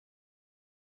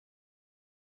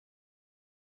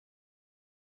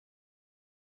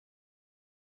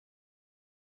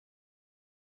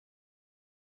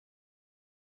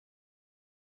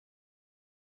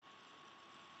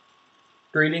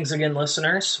Greetings again,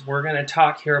 listeners. We're going to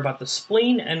talk here about the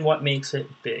spleen and what makes it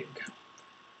big.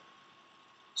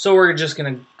 So we're just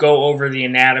going to go over the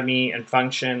anatomy and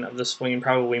function of the spleen,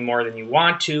 probably more than you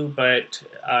want to, but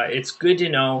it's good to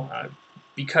know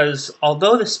because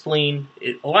although the spleen,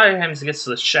 a lot of times it gets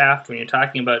to the shaft when you're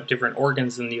talking about different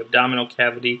organs in the abdominal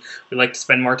cavity. We like to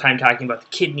spend more time talking about the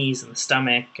kidneys and the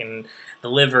stomach and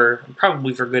the liver,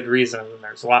 probably for good reason.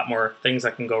 There's a lot more things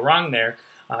that can go wrong there,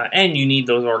 and you need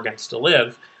those organs to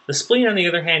live. The spleen, on the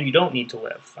other hand, you don't need to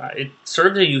live. It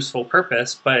serves a useful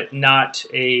purpose, but not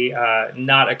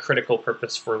a critical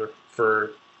purpose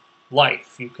for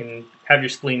life. You can have your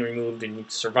spleen removed and you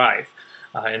survive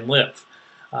and live.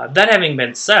 That having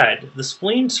been said, the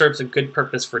spleen serves a good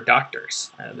purpose for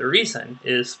doctors. The reason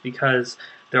is because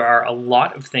there are a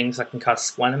lot of things that can cause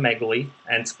splenomegaly,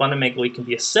 and splenomegaly can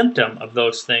be a symptom of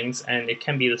those things, and it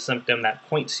can be the symptom that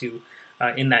points you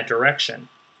in that direction.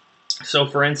 So,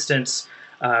 for instance,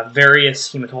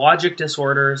 various hematologic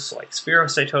disorders like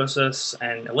spherocytosis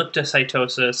and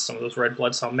elliptocytosis, some of those red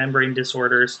blood cell membrane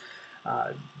disorders,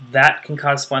 that can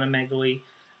cause splenomegaly.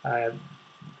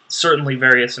 Certainly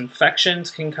various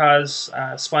infections can cause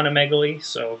splenomegaly,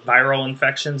 so viral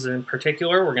infections in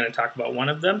particular. We're going to talk about one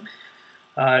of them.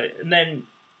 And then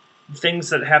things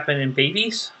that happen in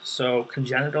babies, so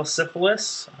congenital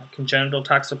syphilis, congenital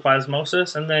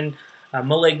toxoplasmosis, and then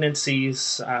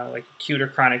malignancies like acute or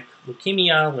chronic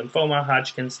leukemia, lymphoma,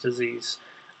 Hodgkin's disease,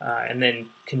 and then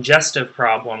congestive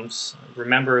problems.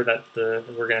 Remember that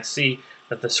we're going to see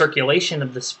that the circulation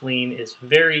of the spleen is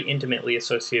very intimately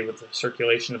associated with the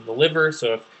circulation of the liver.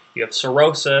 So if you have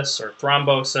cirrhosis or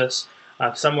thrombosis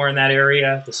somewhere in that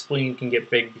area, the spleen can get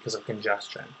big because of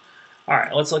congestion. All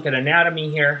right, let's look at anatomy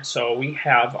here. So we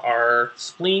have our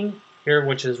spleen here,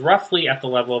 which is roughly at the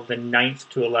level of the 9th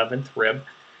to 11th rib,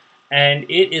 and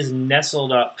it is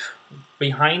nestled up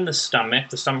behind the stomach.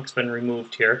 The stomach's been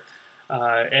removed here,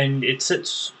 and it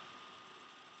sits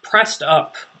pressed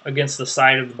up against the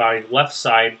side of the body, left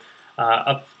side,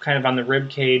 up kind of on the rib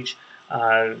cage.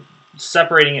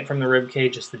 Separating it from the rib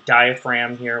cage is the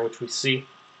diaphragm here, which we see,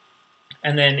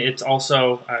 and then it's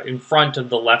also in front of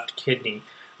the left kidney.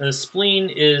 The spleen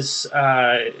has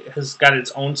got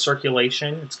its own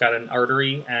circulation. It's got an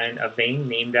artery and a vein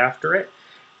named after it.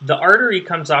 The artery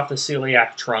comes off the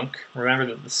celiac trunk. Remember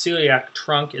that the celiac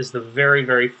trunk is the very,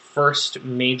 very first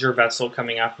major vessel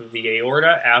coming off of the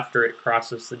aorta after it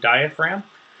crosses the diaphragm.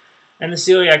 And the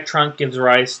celiac trunk gives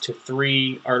rise to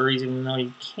 3 arteries, even though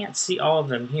you can't see all of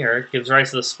them here. It gives rise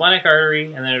to the splenic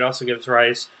artery, and then it also gives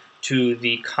rise to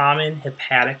the common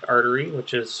hepatic artery,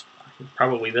 which is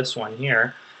probably this one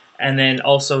here, and then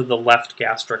also the left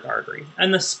gastric artery.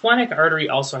 And the splenic artery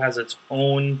also has its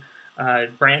own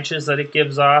branches that it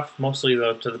gives off, mostly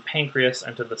though to the pancreas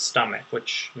and to the stomach,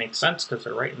 which makes sense because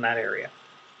they're right in that area.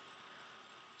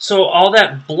 So all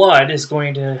that blood is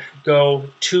going to go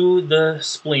to the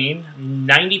spleen.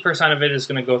 90% of it is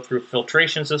going to go through a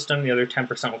filtration system. The other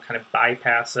 10% will kind of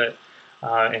bypass it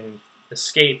and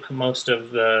escape most of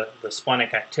the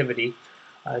splenic activity.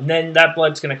 Then that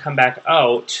blood's going to come back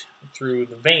out through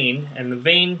the vein, and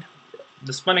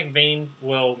the splenic vein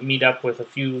will meet up with a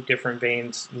few different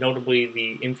veins, notably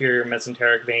the inferior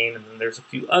mesenteric vein, and then there's a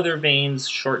few other veins,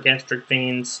 short gastric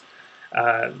veins,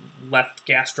 left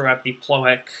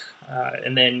gastroepiploic,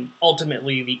 and then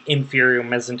ultimately the inferior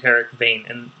mesenteric vein.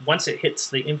 And once it hits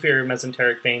the inferior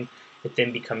mesenteric vein, it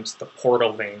then becomes the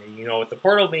portal vein. And you know what the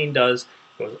portal vein does?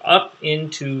 It goes up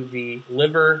into the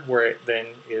liver, where it then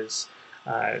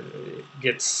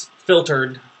gets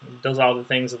filtered, does all the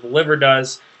things that the liver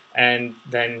does, and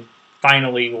then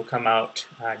finally will come out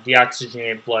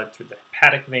deoxygenated blood through the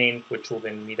hepatic vein, which will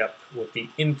then meet up with the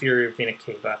inferior vena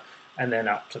cava and then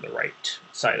out to the right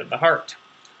side of the heart.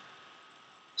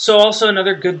 So also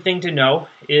another good thing to know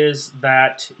is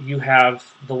that you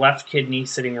have the left kidney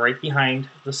sitting right behind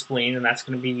the spleen, and that's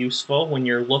going to be useful when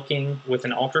you're looking with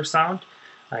an ultrasound.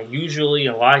 Usually,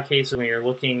 in a lot of cases, when you're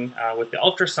looking with the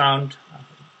ultrasound,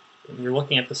 when you're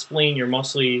looking at the spleen, you're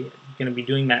mostly going to be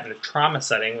doing that in a trauma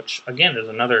setting, which again is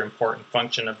another important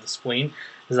function of the spleen,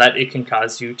 is that it can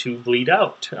cause you to bleed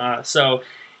out. So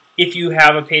if you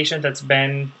have a patient that's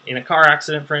been in a car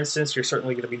accident, for instance, you're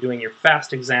certainly going to be doing your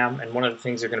FAST exam, and one of the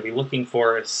things you're going to be looking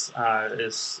for is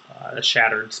a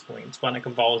shattered spleen, splenic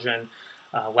avulsion,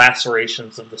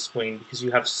 lacerations of the spleen, because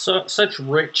you have such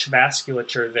rich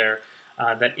vasculature there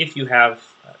that if you have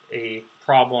a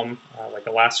problem like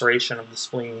a laceration of the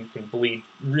spleen, you can bleed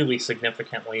really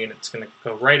significantly, and it's going to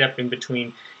go right up in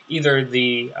between either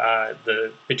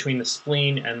between the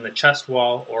spleen and the chest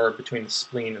wall, or between the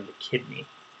spleen and the kidney.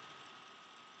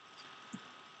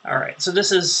 All right, so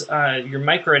this is your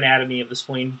microanatomy of the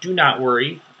spleen. Do not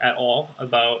worry at all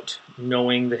about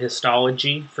knowing the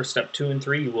histology for step 2 and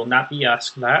 3. You will not be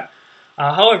asked that.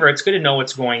 However, it's good to know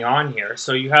what's going on here.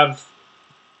 So you have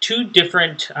two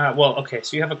different, so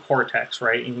you have a cortex,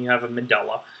 right, and you have a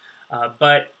medulla.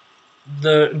 But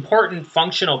the important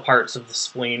functional parts of the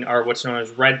spleen are what's known as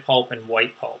red pulp and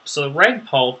white pulp. So the red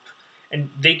pulp,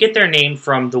 and they get their name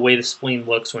from the way the spleen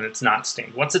looks when it's not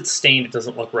stained. Once it's stained, it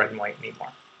doesn't look red and white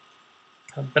anymore.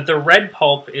 But the red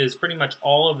pulp is pretty much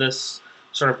all of this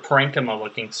sort of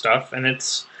parenchyma-looking stuff, and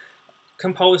it's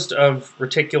composed of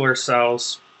reticular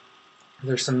cells.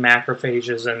 There's some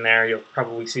macrophages in there. You'll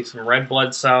probably see some red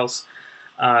blood cells.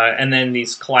 And then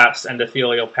these collapsed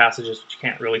endothelial passages, which you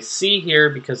can't really see here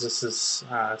because this is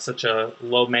such a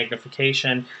low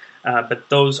magnification. But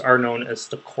those are known as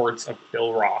the cords of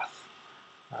Billroth,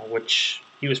 which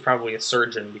he was probably a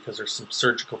surgeon because there's some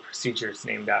surgical procedures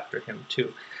named after him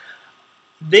too.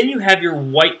 Then you have your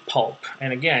white pulp,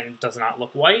 and again, it does not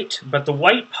look white, but the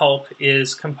white pulp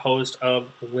is composed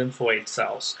of lymphoid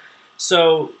cells.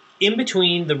 So in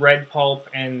between the red pulp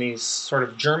and these sort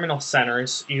of germinal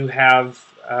centers, you have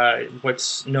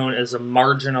what's known as a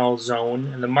marginal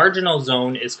zone, and the marginal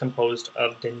zone is composed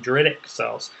of dendritic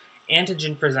cells,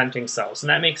 antigen-presenting cells, and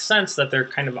that makes sense that they're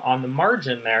kind of on the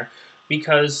margin there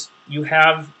because you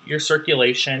have your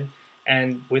circulation,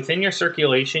 and within your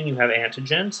circulation you have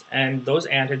antigens, and those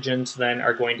antigens then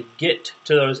are going to get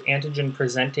to those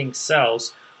antigen-presenting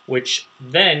cells, which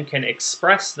then can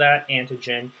express that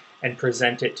antigen and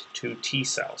present it to T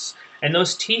cells. And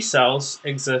those T cells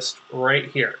exist right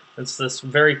here. It's this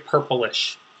very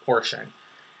purplish portion.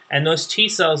 And those T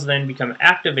cells then become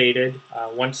activated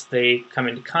once they come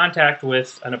into contact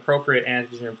with an appropriate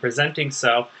antigen-presenting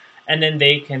cell, and then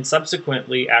they can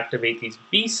subsequently activate these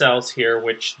B cells here,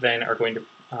 which then are going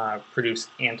to produce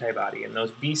antibody. And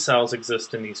those B cells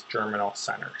exist in these germinal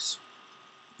centers.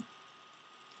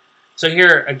 So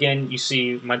here, again, you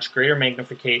see much greater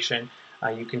magnification.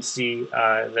 You can see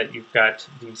that you've got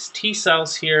these T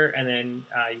cells here, and then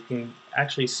you can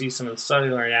actually see some of the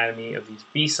cellular anatomy of these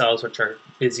B cells, which are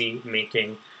busy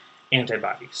making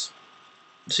antibodies.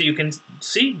 So you can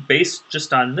see, based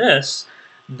just on this,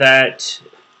 that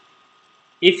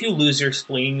if you lose your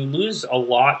spleen, you lose a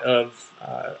lot of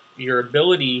your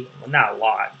ability, well, not a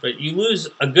lot, but you lose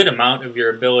a good amount of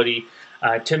your ability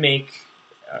to make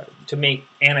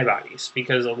antibodies,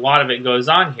 because a lot of it goes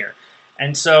on here.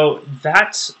 And so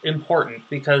that's important,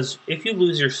 because if you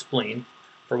lose your spleen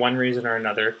for one reason or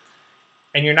another,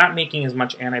 and you're not making as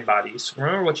much antibodies,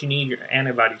 remember what you need your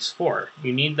antibodies for.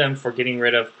 You need them for getting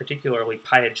rid of particularly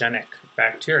pyogenic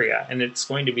bacteria, and it's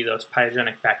going to be those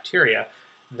pyogenic bacteria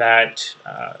that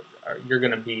you're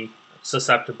going to be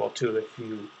susceptible to if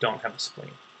you don't have a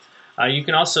spleen. You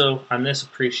can also, on this,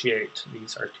 appreciate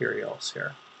these arterioles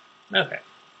here. Okay.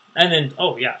 And then,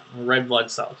 oh yeah, red blood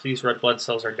cells. These red blood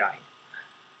cells are dying.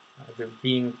 They're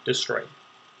being destroyed.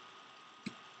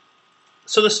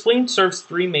 So the spleen serves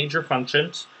three major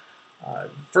functions.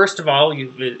 First of all,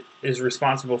 it is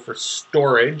responsible for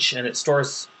storage, and it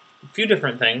stores a few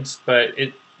different things, but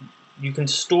you can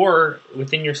store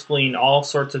within your spleen all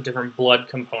sorts of different blood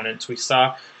components. We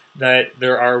saw that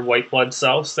there are white blood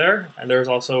cells there, and there's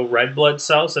also red blood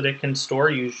cells that it can store,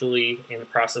 usually in the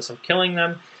process of killing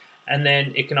them. And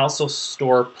then it can also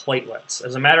store platelets.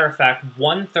 As a matter of fact,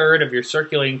 1/3 of your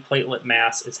circulating platelet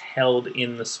mass is held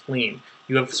in the spleen.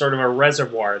 You have sort of a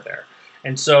reservoir there.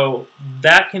 And so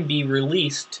that can be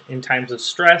released in times of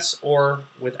stress, or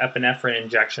with epinephrine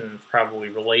injection. It's probably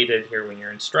related here. When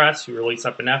you're in stress, you release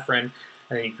epinephrine,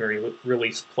 and then you can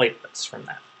release platelets from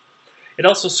that. It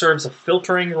also serves a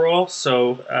filtering role,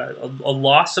 so a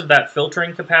loss of that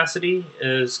filtering capacity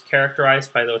is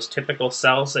characterized by those typical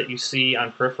cells that you see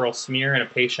on peripheral smear in a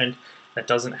patient that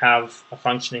doesn't have a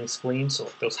functioning spleen, so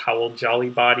like those Howell-Jolly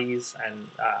bodies and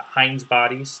Heinz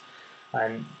bodies.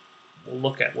 And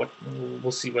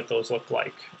we'll see what those look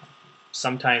like.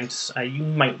 Sometimes you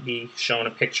might be shown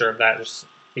a picture of that just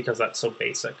because that's so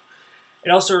basic. It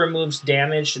also removes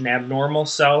damaged and abnormal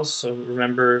cells. So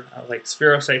remember, like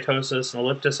spherocytosis and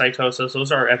elliptocytosis,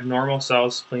 those are abnormal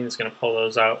cells. Spleen is going to pull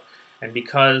those out. And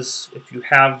because if you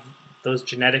have those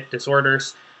genetic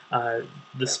disorders,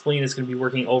 the spleen is going to be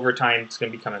working overtime. It's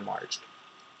going to become enlarged.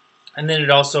 And then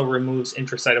it also removes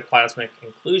intracytoplasmic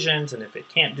inclusions. And if it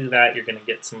can't do that, you're going to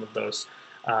get some of those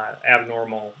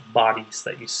abnormal bodies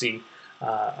that you see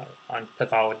on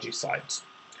pathology slides.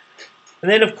 And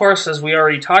then, of course, as we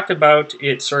already talked about,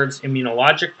 it serves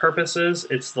immunologic purposes.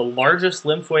 It's the largest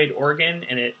lymphoid organ,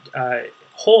 and it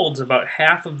holds about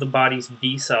half of the body's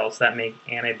B cells that make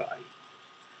antibody.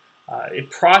 It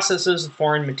processes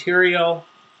foreign material,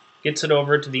 gets it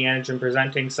over to the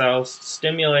antigen-presenting cells,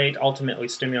 ultimately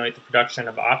stimulate the production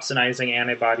of opsonizing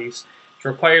antibodies. It's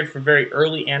required for very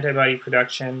early antibody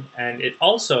production, and it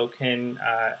also can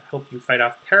help you fight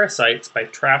off parasites by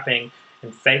trapping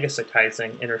and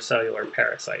phagocytizing intercellular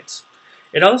parasites.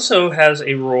 It also has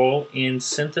a role in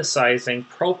synthesizing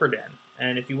properdin,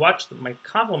 and if you watch my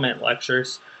complement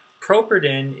lectures,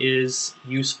 properdin is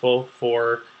useful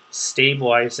for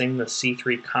stabilizing the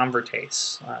C3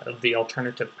 convertase of the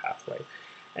alternative pathway.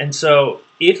 And so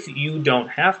if you don't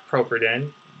have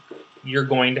properdin, you're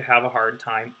going to have a hard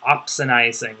time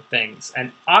opsonizing things.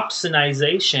 And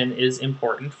opsonization is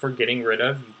important for getting rid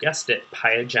of, you guessed it,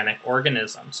 pyogenic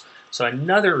organisms. So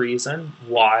another reason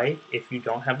why, if you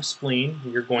don't have a spleen,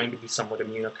 you're going to be somewhat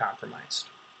immunocompromised.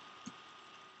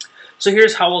 So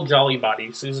here's Howell-Jolly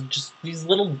bodies. These are just these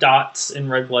little dots in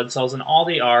red blood cells, and all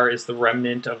they are is the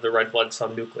remnant of the red blood cell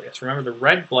nucleus. Remember, the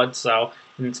red blood cell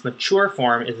in its mature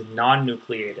form is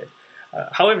non-nucleated.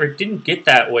 However, it didn't get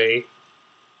that way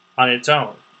on its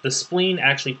own. The spleen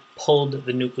actually pulled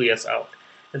the nucleus out.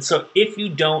 And so if you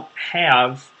don't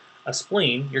have a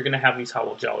spleen, you're going to have these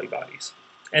Howell-Jolly bodies.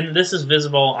 And this is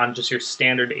visible on just your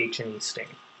standard H&E stain.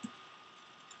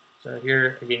 So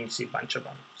here, again, you see a bunch of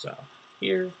them. So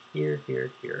here, here,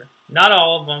 here, here. Not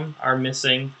all of them are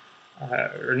missing,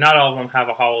 or not all of them have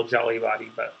a Howell-Jolly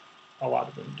body, but a lot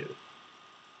of them do.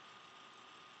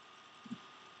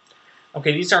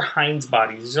 Okay, these are Heinz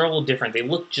bodies. These are a little different. They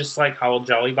look just like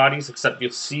Howell-Jolly bodies, except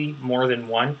you'll see more than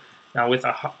one. Now, with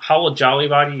a Howell-Jolly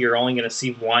body, you're only going to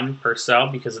see one per cell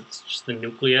because it's just the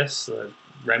nucleus, the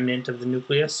remnant of the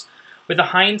nucleus. With a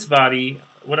Heinz body,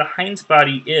 what a Heinz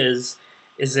body is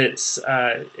it's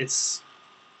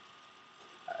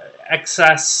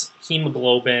excess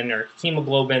hemoglobin or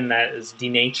hemoglobin that is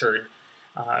denatured,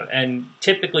 and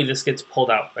typically this gets pulled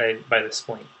out by the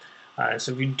spleen.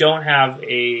 So if you don't have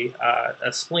a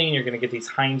spleen, you're going to get these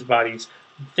Heinz bodies.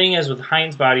 The thing is, with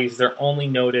Heinz bodies, they're only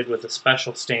noted with a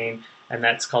special stain, and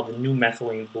that's called the new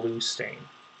methylene blue stain.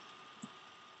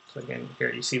 So again,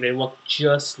 here you see they look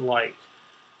just like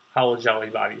Howell-Jolly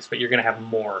bodies, but you're going to have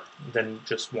more than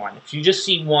just one. If you just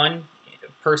see one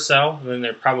per cell, then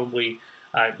they're probably,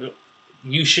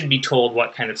 you should be told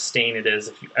what kind of stain it is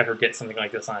if you ever get something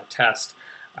like this on a test,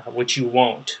 which you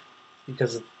won't,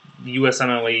 because the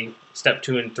USMLE Step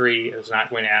 2 and 3 is not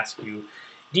going to ask you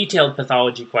detailed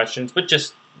pathology questions, but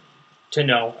just to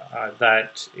know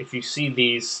that if you see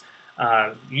these,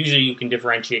 usually you can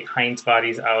differentiate Heinz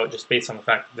bodies out just based on the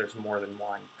fact that there's more than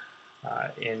one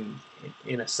in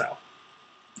a cell.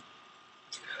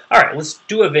 All right, let's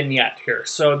do a vignette here.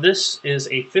 So this is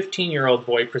a 15-year-old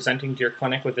boy presenting to your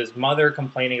clinic with his mother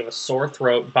complaining of a sore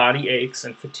throat, body aches,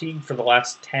 and fatigue for the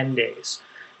last 10 days.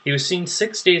 He was seen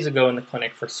 6 days ago in the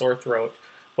clinic for sore throat.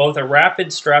 Both a rapid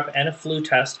strep and a flu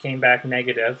test came back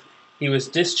negative. He was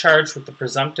discharged with the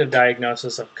presumptive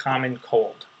diagnosis of common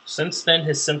cold. Since then,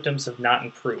 his symptoms have not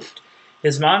improved.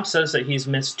 His mom says that he's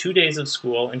missed 2 days of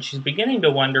school, and she's beginning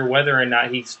to wonder whether or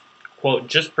not he's, quote,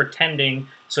 just pretending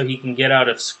so he can get out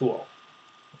of school.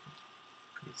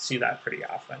 You see that pretty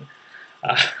often.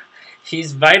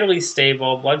 He's vitally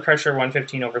stable, blood pressure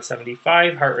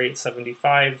 115/75, heart rate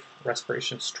 75,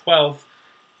 respirations 12,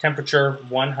 temperature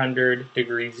 100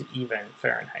 degrees even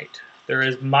Fahrenheit. There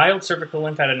is mild cervical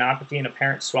lymphadenopathy and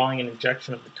apparent swelling and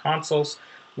injection of the tonsils.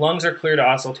 Lungs are clear to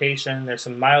auscultation. There's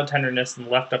some mild tenderness in the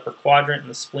left upper quadrant, and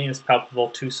the spleen is palpable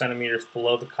 2 centimeters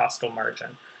below the costal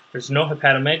margin. There's no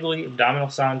hepatomegaly. Abdominal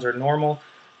sounds are normal.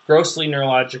 Grossly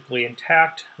neurologically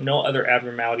intact. No other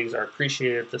abnormalities are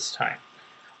appreciated at this time.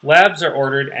 Labs are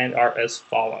ordered and are as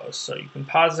follows. So you can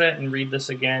pause it and read this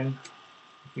again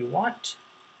if you want.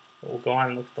 We'll go on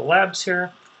and look at the labs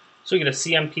here. So we get a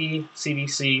CMP,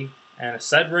 CBC, and a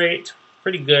SED rate.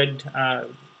 Pretty good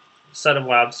set of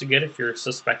labs to get if you're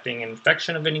suspecting an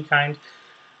infection of any kind.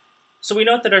 So we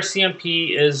note that our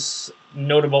CMP is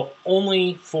notable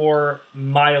only for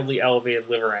mildly elevated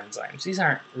liver enzymes. These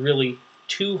aren't really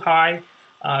too high.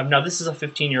 Now this is a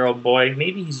 15-year-old boy.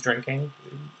 Maybe he's drinking.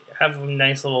 Have a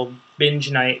nice little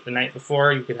binge night the night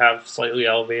before. You could have slightly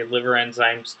elevated liver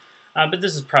enzymes. But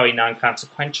this is probably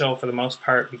non-consequential for the most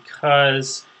part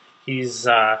because he's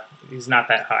not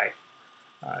that high.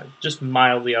 Just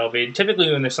mildly elevated.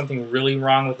 Typically when there's something really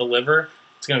wrong with the liver,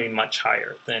 it's going to be much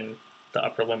higher than the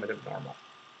upper limit of normal.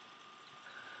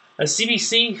 A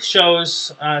CBC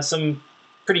shows some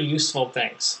pretty useful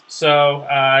things. So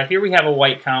here we have a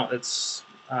white count that's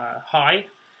high,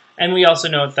 and we also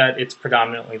note that it's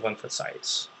predominantly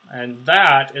lymphocytes. And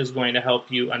that is going to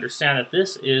help you understand that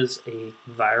this is a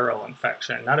viral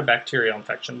infection, not a bacterial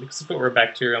infection, because if it were a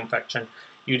bacterial infection,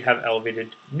 you'd have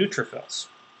elevated neutrophils.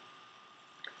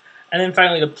 And then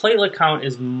finally, the platelet count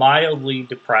is mildly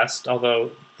depressed,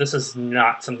 although this is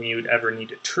not something you would ever need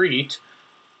to treat.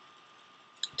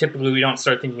 Typically, we don't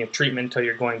start thinking of treatment until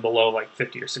you're going below like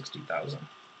 50 or 60,000.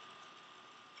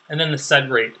 And then the SED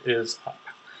rate is up.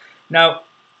 Now,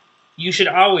 you should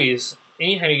always,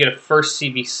 anytime you get a first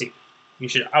CBC, you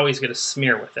should always get a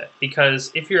smear with it,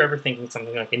 because if you're ever thinking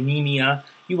something like anemia,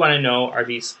 you want to know, are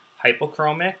these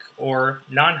hypochromic or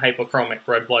non-hypochromic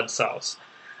red blood cells?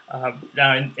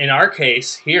 Now, in our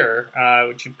case here,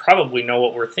 which you probably know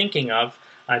what we're thinking of,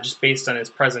 just based on his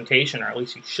presentation, or at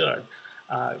least you should,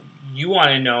 you want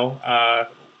to know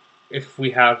if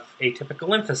we have atypical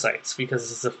lymphocytes, because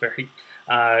this is a very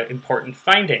important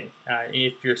finding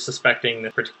if you're suspecting the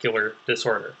particular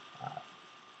disorder.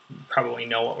 You probably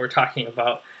know what we're talking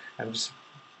about. I'm just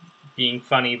being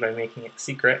funny by making it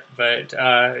secret, but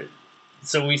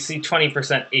so we see 20%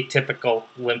 atypical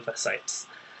lymphocytes.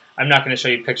 I'm not going to show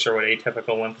you a picture of what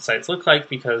atypical lymphocytes look like,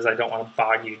 because I don't want to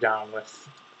bog you down with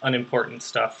unimportant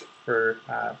stuff for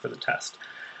the test.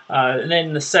 And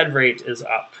then the SED rate is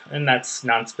up, and that's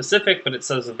non-specific, but it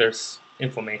says that there's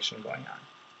inflammation going on.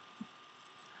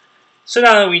 So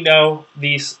now that we know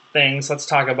these things, let's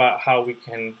talk about how we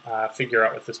can figure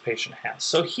out what this patient has.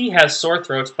 So he has sore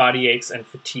throats, body aches, and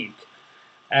fatigue.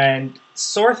 And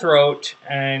sore throat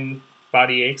and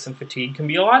body aches and fatigue can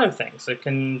be a lot of things. It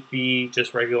can be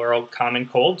just regular old common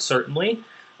cold, certainly.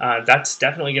 That's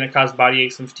definitely going to cause body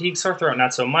aches and fatigue. Sore throat,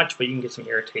 not so much, but you can get some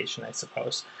irritation, I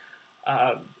suppose.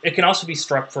 It can also be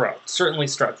strep throat, certainly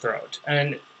strep throat.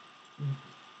 And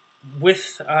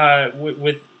with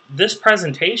this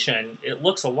presentation, it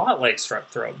looks a lot like strep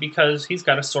throat, because he's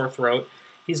got a sore throat,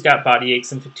 he's got body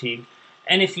aches and fatigue,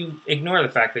 and if you ignore the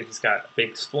fact that he's got a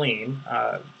big spleen,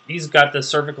 he's got the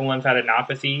cervical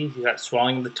lymphadenopathy, he's got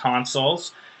swelling of the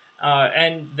tonsils,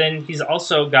 and then he's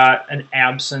also got an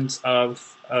absence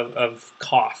of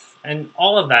cough. And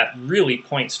all of that really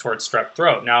points towards strep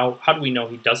throat. Now, how do we know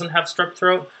he doesn't have strep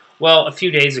throat? Well, a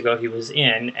few days ago he was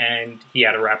in, and he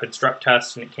had a rapid strep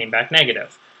test, and it came back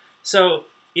negative. So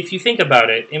if you think about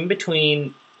it, in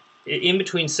between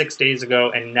 6 days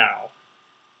ago and now,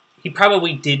 he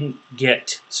probably didn't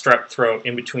get strep throat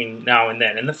in between now and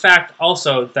then. And the fact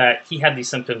also that he had these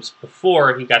symptoms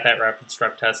before he got that rapid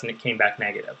strep test and it came back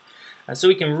negative. So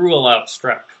we can rule out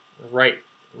strep right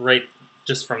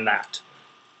just from that.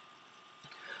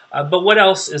 But what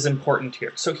else is important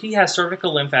here? So he has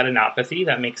cervical lymphadenopathy.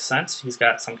 That makes sense. He's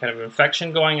got some kind of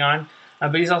infection going on.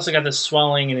 But he's also got this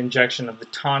swelling and injection of the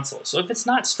tonsils. So if it's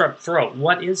not strep throat,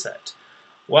 what is it?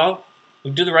 Well,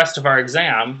 we do the rest of our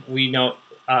exam. We note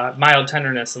mild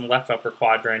tenderness in the left upper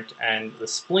quadrant, and the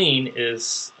spleen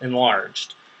is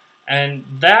enlarged. And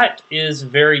that is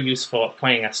very useful at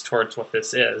pointing us towards what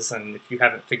this is. And if you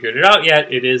haven't figured it out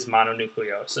yet, it is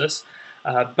mononucleosis.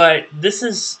 But this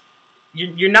is,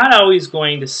 you're not always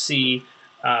going to see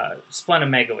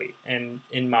splenomegaly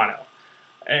in mono.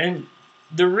 And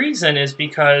the reason is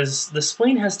because the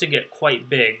spleen has to get quite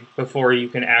big before you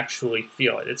can actually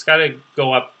feel it. It's got to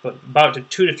go up about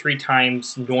 2 to 3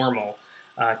 times normal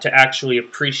to actually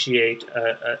appreciate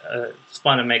a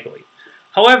splenomegaly.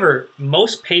 However,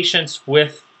 most patients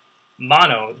with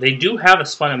mono, they do have a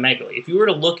splenomegaly. If you were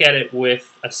to look at it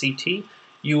with a CT,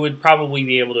 you would probably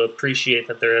be able to appreciate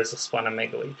that there is a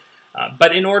splenomegaly.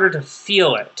 But in order to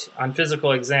feel it on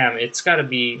physical exam, it's got to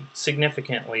be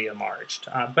significantly enlarged.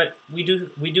 But we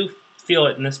do feel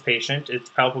it in this patient. It's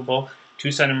palpable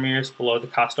 2 centimeters below the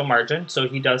costal margin, so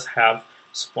he does have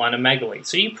splenomegaly.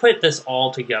 So you put this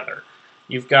all together.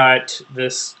 You've got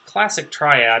this classic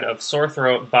triad of sore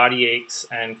throat, body aches,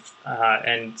 and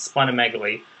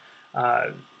splenomegaly.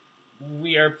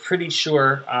 We are pretty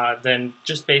sure, then,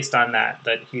 just based on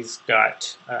that he's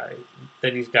got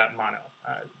mono.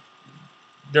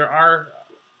 There are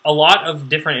a lot of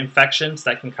different infections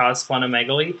that can cause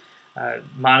splenomegaly,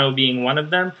 mono being one of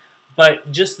them,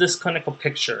 but just this clinical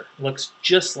picture looks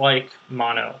just like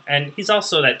mono. And he's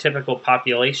also that typical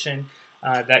population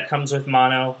that comes with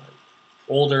mono,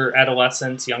 older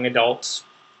adolescents, young adults.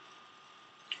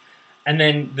 And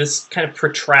then this kind of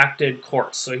protracted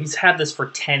course. So he's had this for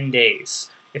 10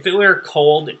 days. If it were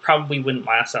cold, it probably wouldn't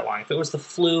last that long. If it was the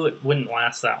flu, it wouldn't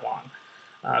last that long.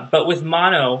 But with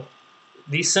mono,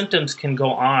 these symptoms can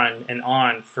go on and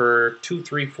on for 2,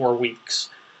 3, 4 weeks.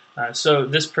 So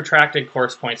this protracted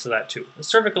course points to that too. The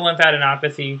cervical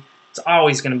lymphadenopathy, it's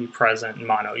always going to be present in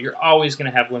mono. You're always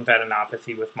going to have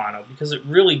lymphadenopathy with mono because it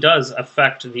really does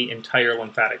affect the entire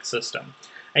lymphatic system.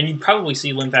 And you'd probably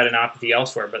see lymphadenopathy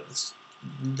elsewhere, but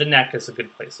the neck is a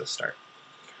good place to start.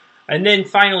 And then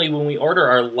finally, when we order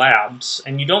our labs,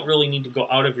 and you don't really need to go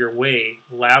out of your way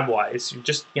lab-wise, you're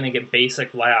just going to get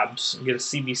basic labs, you get a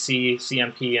CBC,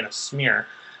 CMP, and a smear.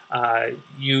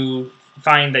 You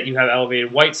find that you have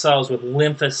elevated white cells with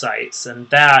lymphocytes, and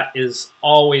that is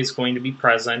always going to be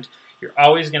present. You're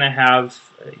always going to have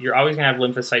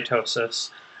lymphocytosis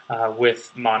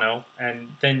with mono,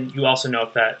 and then you also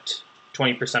note that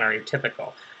 20% are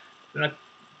atypical.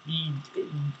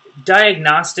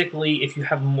 Diagnostically, if you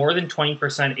have more than 20%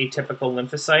 atypical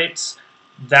lymphocytes,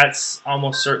 that's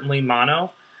almost certainly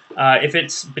mono. If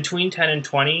it's between 10 and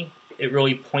 20, it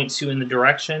really points you in the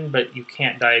direction, but you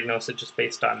can't diagnose it just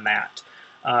based on that.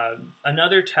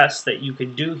 Another test that you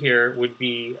could do here would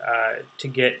be to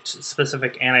get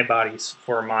specific antibodies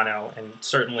for mono, and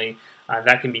certainly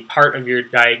that can be part of your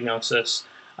diagnosis.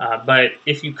 But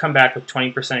if you come back with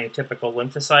 20% atypical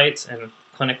lymphocytes and a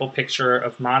clinical picture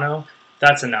of mono,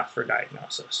 that's enough for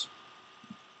diagnosis.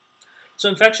 So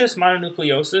infectious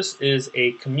mononucleosis is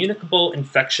a communicable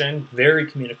infection, very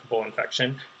communicable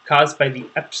infection, caused by the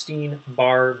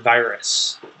Epstein-Barr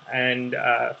virus. And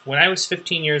when I was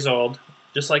 15 years old,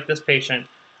 just like this patient,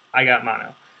 I got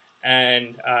mono.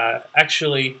 And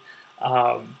actually,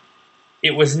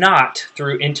 it was not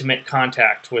through intimate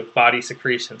contact with body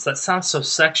secretions. That sounds so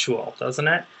sexual, doesn't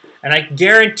it? And I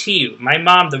guarantee you, my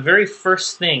mom, the very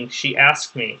first thing she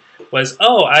asked me was,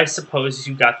 "Oh, I suppose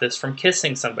you got this from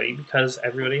kissing somebody," because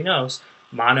everybody knows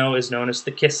mono is known as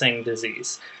the kissing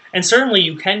disease. And certainly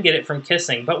you can get it from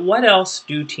kissing, but what else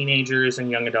do teenagers and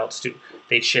young adults do?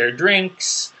 They share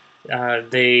drinks,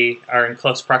 they are in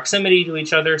close proximity to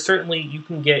each other. Certainly you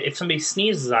can get, if somebody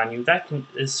sneezes on you, that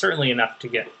is certainly enough to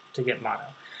get mono.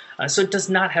 So it does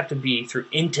not have to be through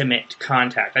intimate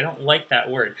contact. I don't like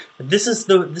that word. But this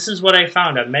is what I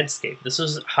found on Medscape. This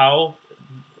is how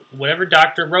whatever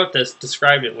doctor wrote this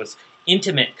described it, was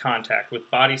intimate contact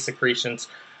with body secretions,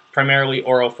 primarily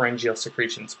oropharyngeal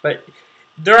secretions. But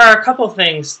there are a couple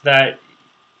things that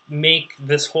make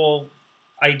this whole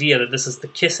idea that this is the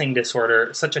kissing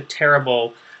disorder such a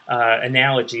terrible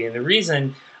analogy. And the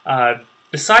reason,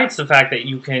 besides the fact that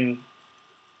you can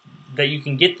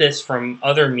get this from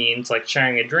other means like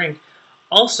sharing a drink,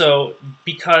 also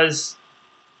because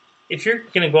if you're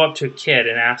going to go up to a kid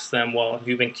and ask them, well, have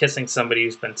you been kissing somebody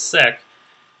who's been sick,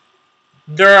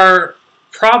 there are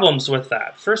problems with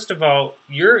that. First of all,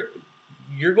 you're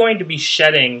going to be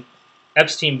shedding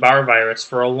Epstein-Barr virus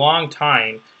for a long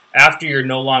time after you're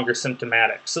no longer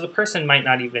symptomatic. So the person might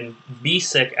not even be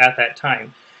sick at that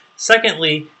time.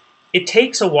 Secondly, it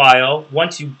takes a while,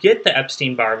 once you get the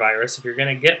Epstein-Barr virus, if you're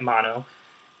going to get mono,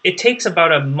 it takes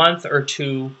about a month or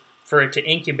two for it to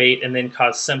incubate and then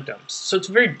cause symptoms. So it's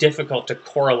very difficult to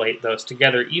correlate those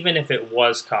together, even if it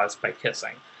was caused by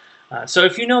kissing. So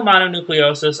if you know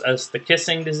mononucleosis as the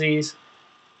kissing disease,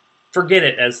 forget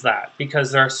it as that,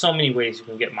 because there are so many ways you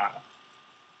can get mono.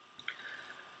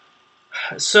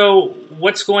 So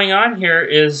what's going on here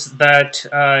is that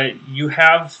you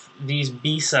have these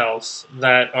B cells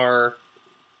that are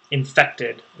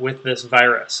infected with this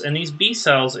virus. And these B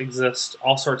cells exist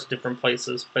all sorts of different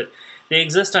places, but they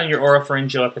exist on your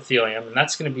oropharyngeal epithelium, and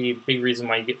that's going to be a big reason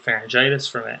why you get pharyngitis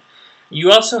from it.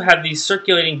 You also have these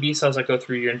circulating B cells that go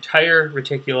through your entire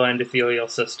reticuloendothelial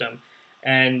system,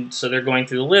 and so they're going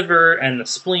through the liver and the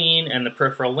spleen and the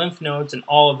peripheral lymph nodes, and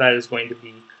all of that is going to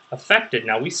be affected.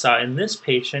 Now, we saw in this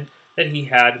patient that he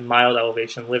had mild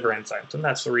elevation liver enzymes, and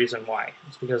that's the reason why.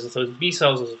 It's because those B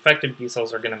cells, those affected B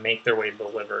cells, are going to make their way to the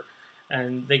liver,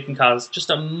 and they can cause just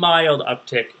a mild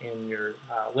uptick in your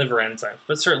liver enzymes,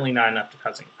 but certainly not enough to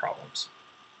cause any problems.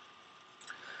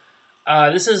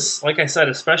 This is, like I said,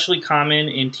 especially common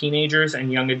in teenagers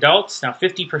and young adults. Now,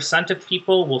 50% of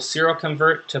people will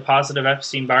seroconvert to positive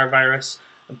Epstein-Barr virus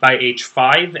by age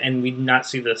 5, and we do not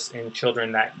see this in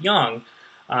children that young.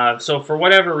 So for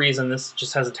whatever reason, this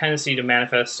just has a tendency to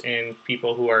manifest in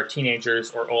people who are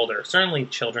teenagers or older. Certainly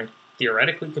children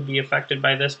theoretically could be affected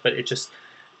by this, but it just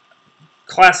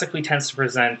classically tends to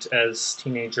present as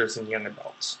teenagers and young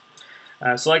adults.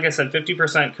 So like I said,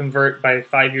 50% convert by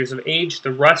 5 years of age.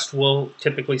 The rest will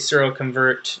typically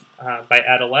seroconvert by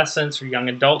adolescence or young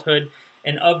adulthood.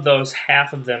 And of those,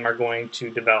 half of them are going to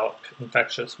develop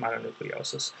infectious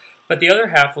mononucleosis. But the other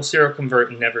half will seroconvert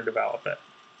and never develop it.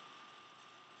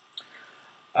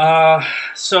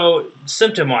 So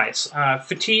symptom-wise,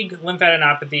 fatigue,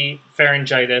 lymphadenopathy,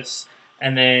 pharyngitis,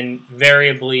 and then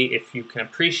variably, if you can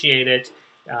appreciate it,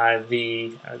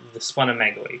 the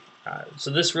splenomegaly. So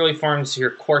this really forms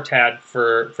your quartet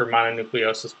for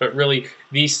mononucleosis, but really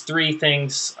these three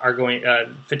things are going,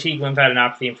 fatigue,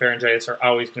 lymphadenopathy, and pharyngitis are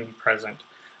always going to be present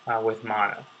with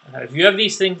mono. If you have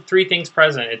these three things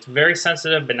present, it's very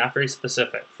sensitive but not very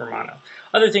specific for mono.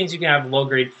 Other things, you can have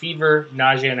low-grade fever,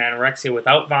 nausea, and anorexia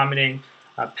without vomiting,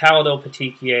 pallidal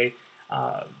petechiae,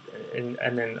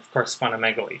 and then, of course,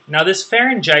 splenomegaly. Now, this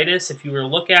pharyngitis, if you were to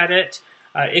look at it,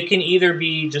 it can either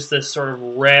be just this sort of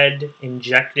red,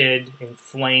 injected,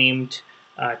 inflamed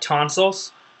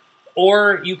tonsils,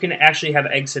 or you can actually have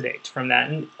exudate from that.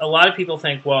 And a lot of people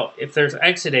think, well, if there's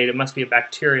exudate, it must be a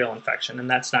bacterial infection, and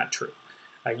that's not true.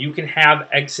 You can have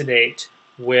exudate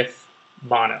with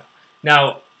mono.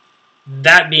 Now,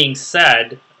 that being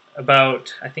said,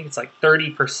 about, I think it's like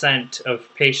 30% of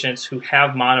patients who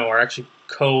have mono are actually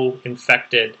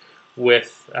co-infected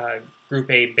with group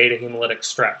A beta hemolytic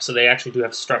strep. So they actually do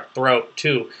have strep throat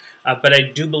too. But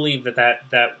I do believe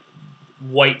that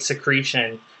white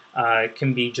secretion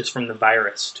can be just from the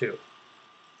virus too.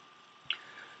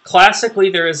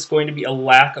 Classically, there is going to be a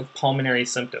lack of pulmonary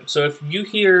symptoms. So if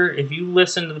you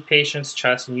listen to the patient's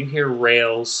chest and you hear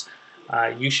rales,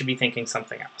 you should be thinking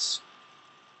something else.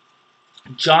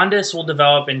 Jaundice will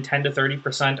develop in 10 to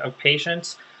 30% of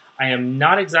patients. I am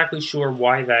not exactly sure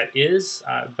why that is,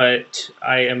 but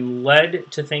I am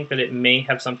led to think that it may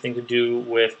have something to do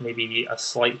with maybe a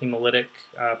slight hemolytic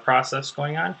process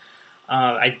going on.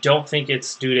 I don't think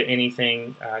it's due to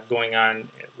anything going on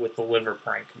with the liver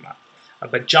parenchyma.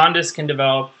 But jaundice can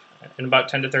develop in about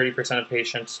 10 to 30% of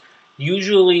patients.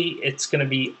 Usually it's going to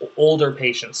be older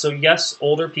patients. So yes,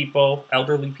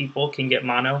 elderly people can get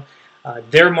mono.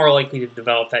 They're more likely to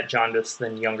develop that jaundice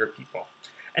than younger people.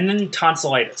 And then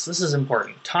tonsillitis. This is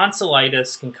important.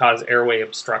 Tonsillitis can cause airway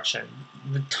obstruction.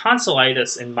 The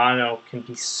tonsillitis in mono can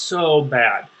be so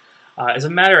bad. As a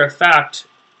matter of fact,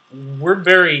 we're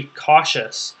very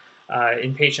cautious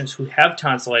in patients who have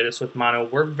tonsillitis with mono.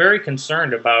 We're very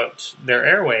concerned about their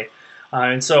airway.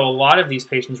 And so a lot of these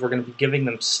patients, we're going to be giving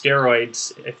them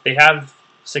steroids. If they have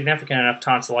significant enough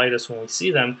tonsillitis when we see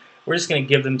them, we're just going to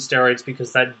give them steroids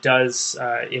because that does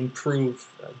improve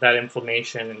that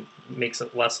inflammation and makes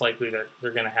it less likely that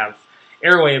they're going to have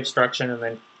airway obstruction and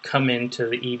then come into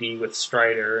the ED with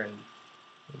stridor and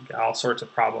all sorts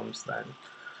of problems then.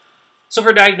 So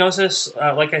for diagnosis,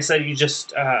 like I said,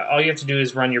 all you have to do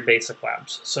is run your basic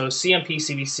labs. So CMP,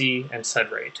 CBC, and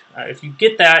sed rate. If you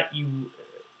get that, you,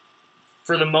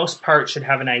 for the most part, should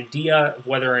have an idea of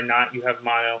whether or not you have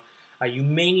mono. You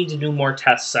may need to do more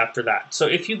tests after that. So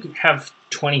if you have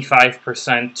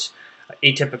 25%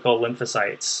 atypical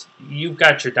lymphocytes, you've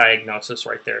got your diagnosis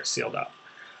right there sealed up.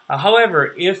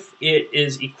 However, if it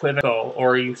is equivocal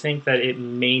or you think that it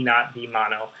may not be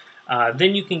mono,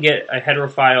 then you can get a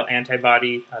heterophile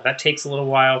antibody. That takes a little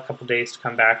while, a couple days to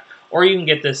come back. Or you can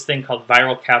get this thing called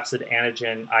viral capsid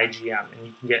antigen, IgM, and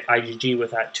you can get IgG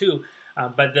with that too.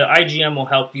 But the IgM will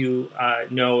help you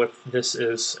know if this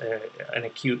is an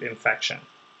acute infection.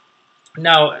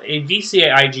 Now, a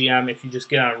VCA IgM, if you just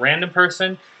get on a random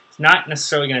person, it's not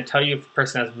necessarily going to tell you if the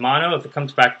person has mono. If it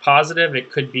comes back positive,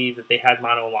 it could be that they had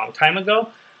mono a long time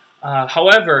ago.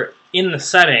 However, in the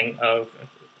setting of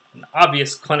an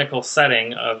obvious clinical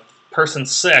setting of person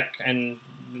sick and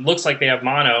looks like they have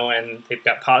mono and they've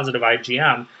got positive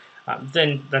IgM,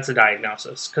 then that's a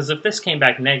diagnosis. Because if this came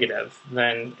back negative,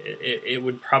 then it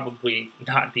would probably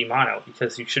not be mono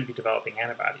because you should be developing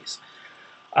antibodies.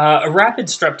 A rapid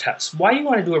strep test. Why do you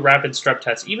want to do a rapid strep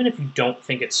test even if you don't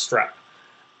think it's strep?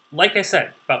 Like I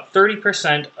said, about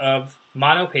 30% of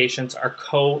mono patients are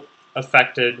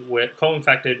co-infected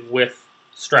with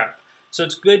strep. So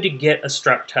it's good to get a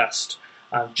strep test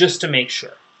just to make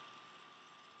sure.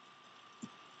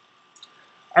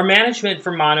 Our management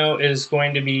for mono is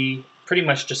going to be pretty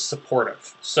much just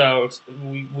supportive. So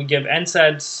we give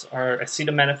NSAIDs or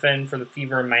acetaminophen for the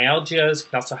fever and myalgias. It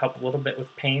can also help a little bit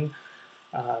with pain,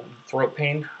 throat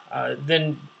pain.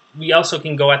 Then we also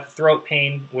can go at the throat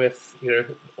pain with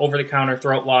over-the-counter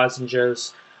throat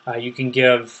lozenges. You can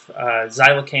give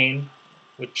xylocaine,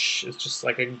 which is just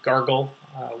like a gargle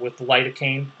with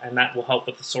lidocaine, and that will help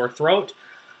with the sore throat.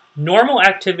 Normal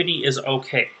activity is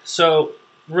okay. So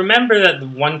remember that the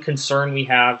one concern we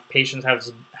have, patients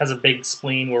has a big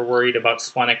spleen, we're worried about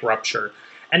splenic rupture.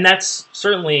 And that's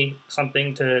certainly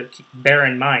something to bear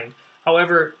in mind.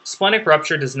 However, splenic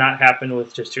rupture does not happen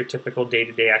with just your typical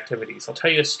day-to-day activities. I'll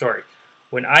tell you a story.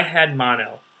 When I had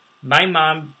mono, my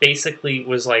mom basically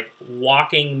was like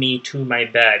walking me to my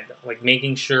bed, like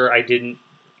making sure I didn't,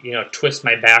 twist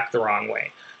my back the wrong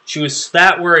way. She was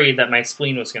that worried that my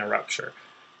spleen was going to rupture.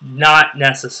 Not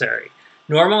necessary.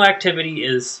 Normal activity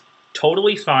is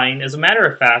totally fine. As a matter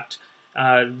of fact,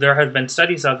 there have been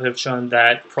studies that have shown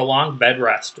that prolonged bed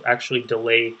rest actually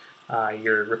delay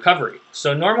your recovery.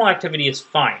 So normal activity is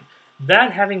fine.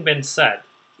 That having been said,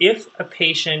 if a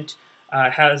patient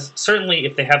has, certainly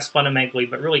if they have splenomegaly,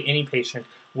 but really any patient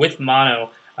with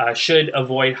mono should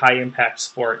avoid high-impact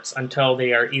sports until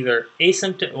they are either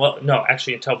asymptomatic, well, no,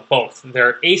 actually until both.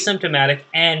 They're asymptomatic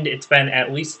and it's been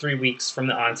at least 3 weeks from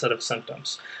the onset of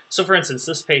symptoms. So for instance,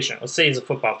 this patient, let's say he's a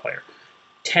football player.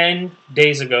 10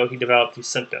 days ago, he developed these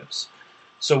symptoms.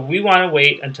 So we want to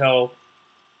wait until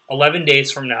 11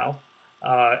 days from now,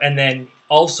 and then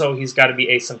also he's got to be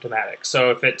asymptomatic.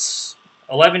 So if it's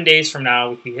 11 days from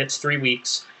now, he hits 3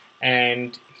 weeks,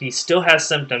 and he still has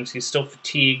symptoms, he's still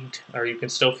fatigued, or you can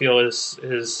still feel his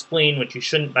spleen, which you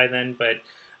shouldn't by then, but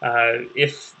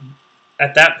if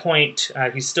at that point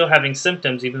he's still having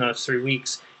symptoms, even though it's 3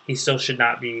 weeks, he still should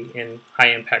not be in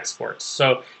high-impact sports.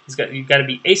 So you've got to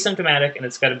be asymptomatic, and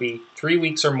it's got to be 3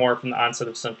 weeks or more from the onset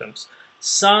of symptoms.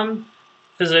 Some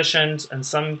physicians and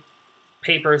some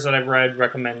papers that I've read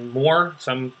recommend more.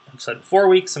 Some have said 4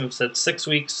 weeks, some have said 6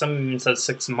 weeks, some even said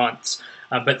 6 months.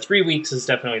 But 3 weeks is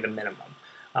definitely the minimum.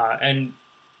 And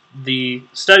the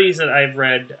studies that I've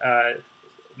read,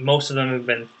 most of them have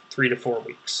been 3 to 4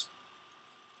 weeks.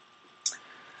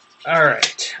 All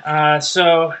right,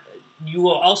 so you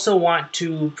will also want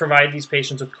to provide these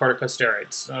patients with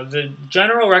corticosteroids. The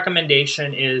general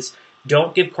recommendation is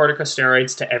don't give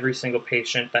corticosteroids to every single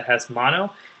patient that has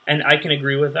mono, and I can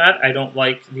agree with that. I don't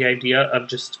like the idea of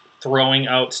just throwing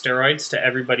out steroids to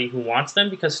everybody who wants them,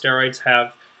 because steroids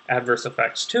have adverse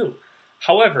effects too.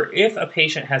 However, if a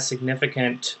patient has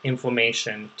significant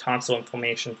inflammation, tonsil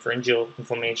inflammation, pharyngeal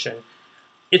inflammation,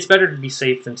 it's better to be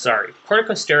safe than sorry.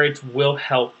 Corticosteroids will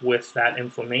help with that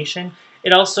inflammation.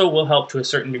 It also will help to a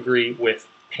certain degree with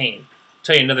pain. I'll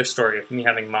tell you another story of me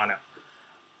having mono.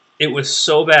 It was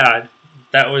so bad,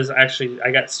 that was actually,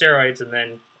 I got steroids, and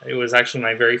then it was actually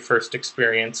my very first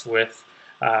experience with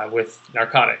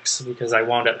narcotics, because I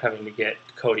wound up having to get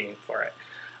codeine for it.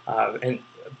 And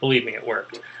believe me, it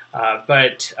worked.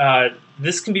 But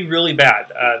this can be really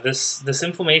bad. This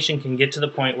inflammation can get to the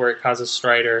point where it causes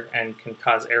stridor and can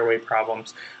cause airway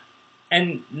problems.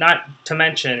 And not to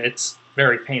mention, it's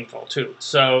very painful too.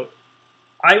 So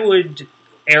I would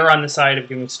err on the side of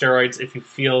giving steroids if you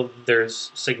feel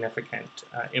there's significant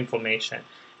inflammation.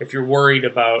 If you're worried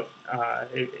about,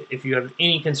 if you have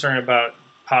any concern about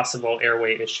possible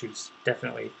airway issues,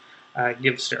 definitely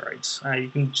give steroids.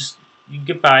 You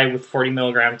get by with 40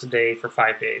 milligrams a day for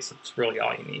 5 days. That's really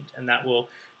all you need, and that will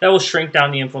shrink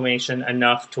down the inflammation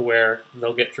enough to where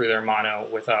they'll get through their mono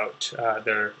without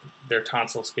their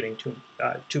tonsils getting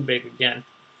too big again.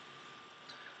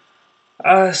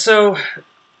 So,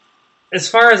 as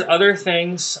far as other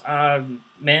things,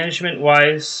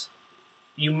 management-wise,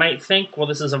 you might think, well,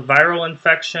 this is a viral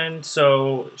infection,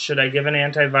 so should I give an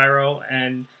antiviral?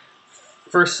 And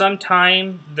for some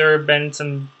time, there have been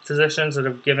some physicians that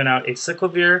have given out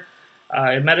acyclovir.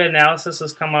 A meta-analysis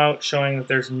has come out showing that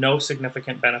there's no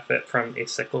significant benefit from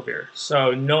acyclovir,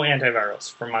 so no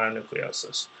antivirals for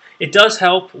mononucleosis. It does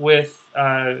help with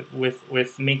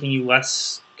making you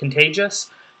less contagious,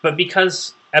 but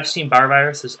because Epstein-Barr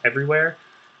virus is everywhere,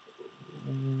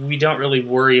 we don't really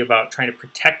worry about trying to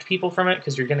protect people from it,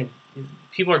 because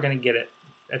people are going to get it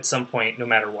at some point, no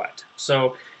matter what.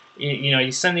 So,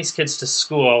 you send these kids to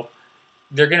school,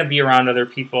 they're going to be around other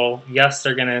people. Yes,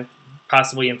 they're going to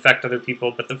possibly infect other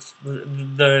people, but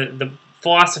the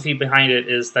philosophy behind it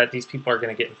is that these people are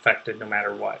going to get infected no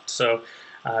matter what. So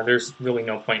there's really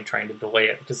no point in trying to delay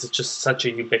it, because it's just such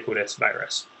a ubiquitous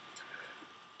virus.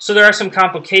 So there are some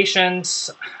complications.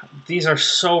 These are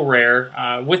so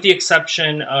rare, with the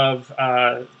exception of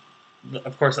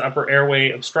course, the upper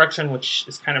airway obstruction, which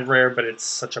is kind of rare, but it's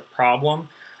such a problem.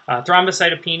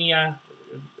 Thrombocytopenia,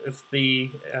 if the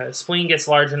spleen gets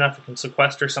large enough, it can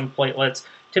sequester some platelets.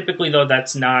 Typically, though,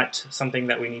 that's not something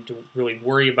that we need to really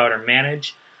worry about or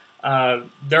manage.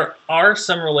 There are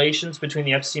some relations between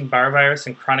the Epstein-Barr virus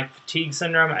and chronic fatigue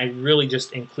syndrome. I really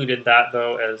just included that,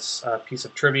 though, as a piece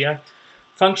of trivia.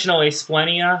 Functional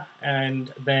asplenia,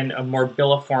 and then a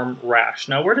morbilliform rash.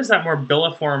 Now, where does that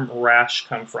morbilliform rash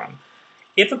come from?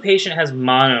 If a patient has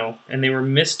mono and they were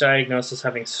misdiagnosed as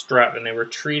having strep and they were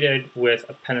treated with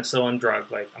a penicillin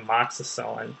drug like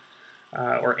amoxicillin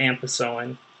or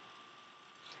ampicillin,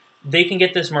 they can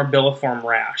get this morbilliform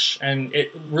rash, and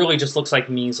it really just looks like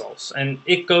measles, and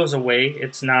it goes away.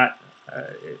 It's not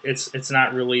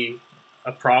really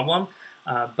a problem,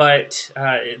 but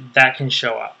that can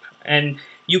show up. And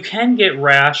you can get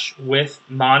rash with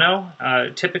mono.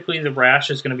 Typically, the rash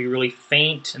is going to be really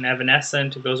faint and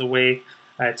evanescent. It goes away.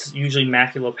 It's usually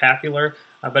maculopapular,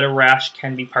 but a rash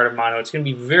can be part of mono. It's going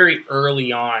to be very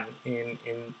early on in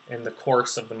the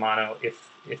course of the mono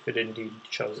if it indeed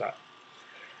shows up.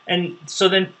 And so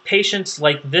then patients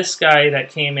like this guy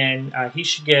that came in, he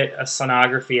should get a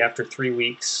sonography after 3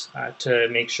 weeks to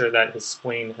make sure that his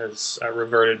spleen has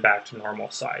reverted back to normal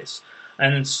size.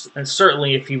 And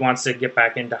certainly if he wants to get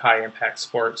back into high-impact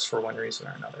sports for one reason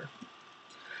or another.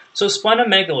 So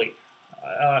splenomegaly.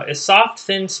 A soft,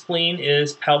 thin spleen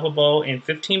is palpable in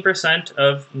 15%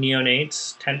 of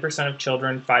neonates, 10% of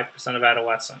children, 5% of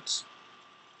adolescents.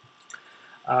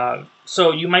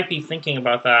 So you might be thinking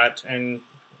about that, and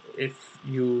if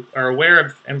you are aware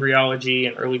of embryology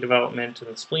and early development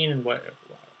and the spleen and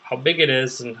how big it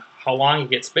is and how long it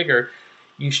gets bigger,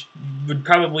 you would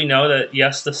probably know that,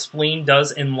 yes, the spleen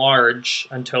does enlarge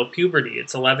until puberty.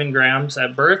 It's 11 grams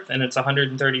at birth, and it's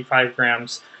 135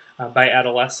 grams by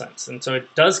adolescence. And so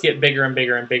it does get bigger and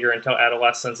bigger and bigger until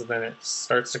adolescence, and then it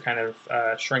starts to kind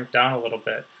of shrink down a little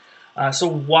bit. So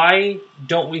why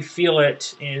don't we feel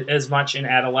it as much in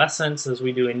adolescence as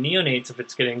we do in neonates if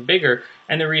it's getting bigger?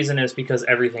 And the reason is because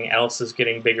everything else is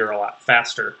getting bigger a lot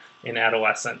faster in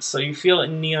adolescence. So you feel it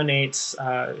in neonates,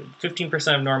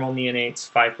 15% of normal neonates,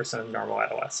 5% of normal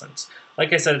adolescents.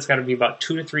 Like I said, it's got to be about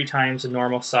 2 to 3 times the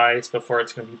normal size before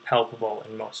it's going to be palpable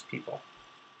in most people.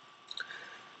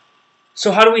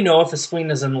 So how do we know if a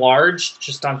spleen is enlarged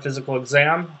just on physical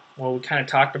exam? Well, we kind of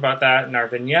talked about that in our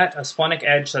vignette. A splenic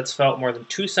edge that's felt more than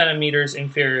 2 centimeters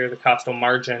inferior to the costal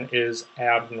margin is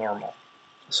abnormal.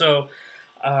 So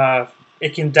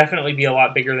it can definitely be a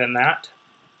lot bigger than that.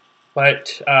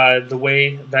 But the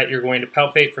way that you're going to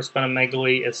palpate for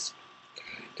splenomegaly is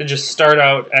to just start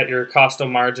out at your costal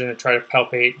margin and try to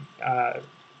palpate.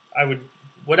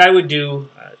 What I would do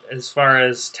as far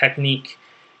as technique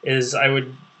is I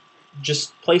would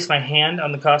just place my hand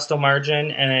on the costal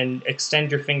margin and then extend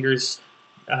your fingers,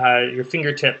 your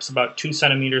fingertips about 2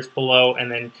 centimeters below, and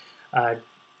then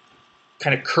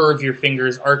kind of curve your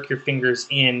fingers, arc your fingers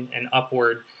in and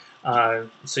upward.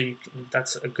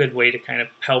 That's a good way to kind of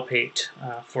palpate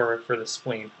for the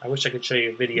spleen. I wish I could show you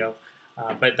a video,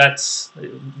 but that's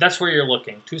where you're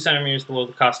looking, 2 centimeters below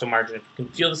the costal margin. If you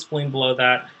can feel the spleen below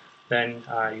that, then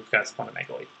you've got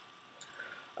splenomegaly.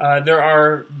 There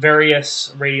are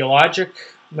various radiologic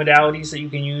modalities that you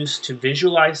can use to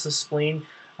visualize the spleen.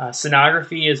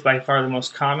 Sonography is by far the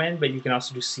most common, but you can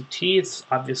also do CT. It's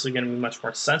obviously going to be much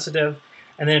more sensitive.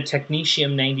 And then a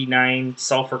technetium-99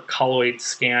 sulfur colloid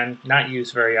scan, not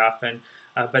used very often,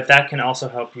 but that can also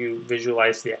help you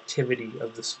visualize the activity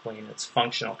of the spleen, its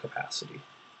functional capacity.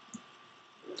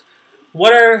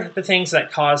 What are the things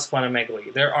that cause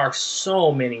splenomegaly? There are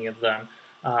so many of them.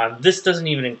 This doesn't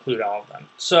even include all of them.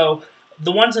 So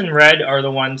the ones in red are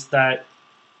the ones that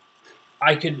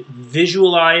I could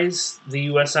visualize the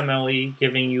USMLE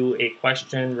giving you a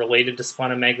question related to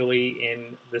splenomegaly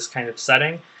in this kind of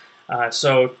setting.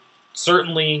 So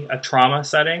certainly a trauma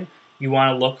setting, you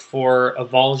want to look for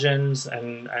avulsions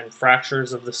and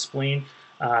fractures of the spleen.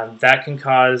 That can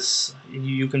cause,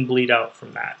 you can bleed out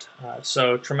from that.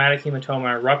 So traumatic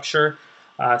hematoma rupture,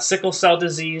 sickle cell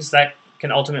disease, that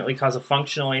can ultimately cause a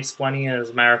functional asplenia. As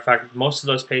a matter of fact, most of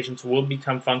those patients will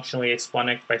become functionally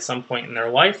asplenic by some point in their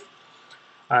life.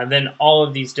 Then all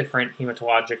of these different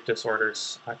hematologic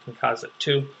disorders can cause it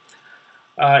too.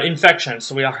 Infection,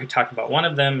 so we already talked about one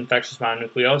of them, infectious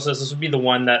mononucleosis. This would be the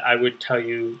one that I would tell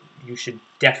you you should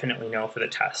definitely know for the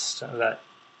test. That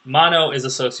mono is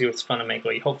associated with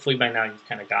splenomegaly. Hopefully by now you've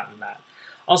kind of gotten that.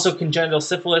 Also congenital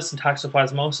syphilis and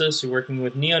toxoplasmosis, you're working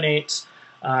with neonates.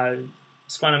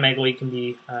 Splenomegaly can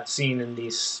be seen in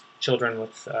these children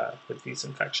with these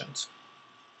infections.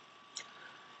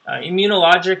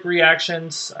 Immunologic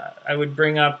reactions, I would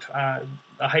bring up a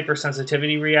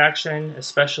hypersensitivity reaction,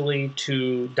 especially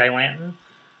to dilantin,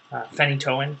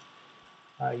 phenytoin.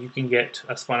 You can get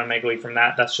a splenomegaly from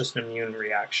that. That's just an immune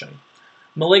reaction.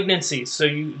 Malignancy, so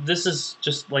this is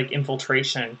just like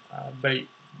infiltration, but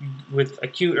with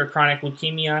acute or chronic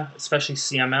leukemia, especially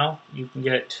CML, you can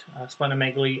get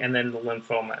splenomegaly and then the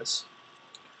lymphomas.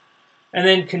 And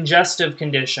then congestive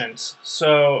conditions.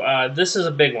 So this is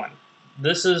a big one.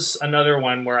 This is another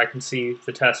one where I can see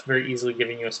the test very easily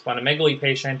giving you a splenomegaly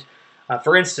patient.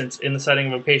 For instance, in the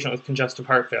setting of a patient with congestive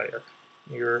heart failure.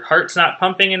 Your heart's not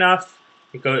pumping enough,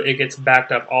 it gets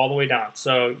backed up all the way down.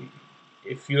 So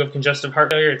if you have congestive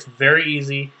heart failure, it's very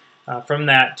easy from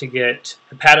that to get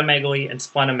hepatomegaly and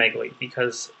splenomegaly,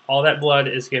 because all that blood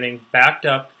is getting backed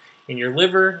up in your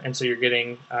liver, and so you're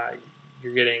getting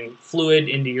fluid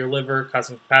into your liver,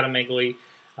 causing hepatomegaly.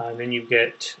 Then you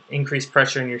get increased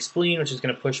pressure in your spleen, which is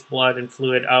going to push blood and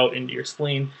fluid out into your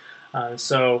spleen.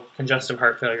 So congestive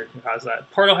heart failure can cause that.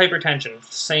 Portal hypertension,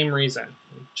 same reason.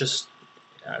 Just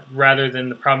rather than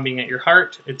the problem being at your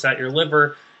heart, it's at your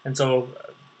liver, and so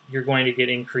you're going to get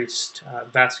increased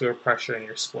vascular pressure in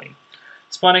your spleen.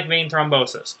 Splenic vein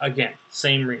thrombosis, again,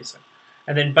 same reason.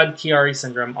 And then Budd-Chiari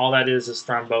syndrome, all that is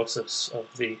thrombosis of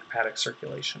the hepatic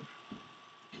circulation.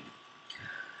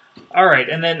 All right,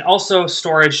 and then also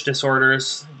storage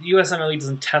disorders. USMLE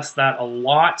doesn't test that a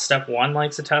lot. Step 1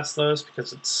 likes to test those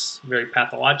because it's very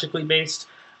pathologically based,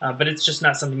 but it's just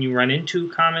not something you run into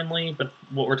commonly. But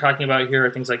what we're talking about here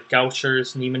are things like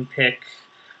Gauchers, Niemann-Pick,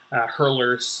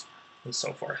 Hurlers, and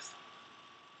so forth.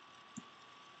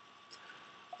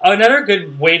 Another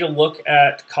good way to look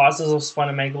at causes of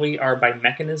splenomegaly are by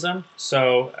mechanism.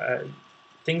 So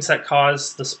things that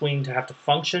cause the spleen to have to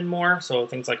function more, so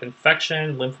things like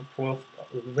infection,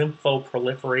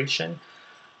 lymphoproliferation,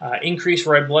 increased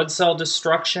red blood cell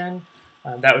destruction,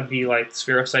 that would be like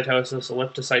spherocytosis,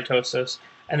 elliptocytosis,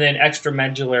 and then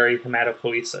extramedullary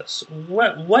hematopoiesis.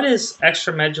 What is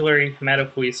extramedullary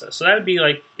hematopoiesis? So that would be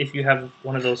like if you have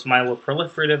one of those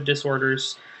myeloproliferative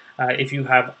disorders, if you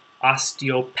have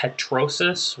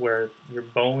osteopetrosis, where your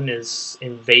bone is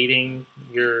invading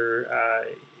your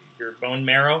bone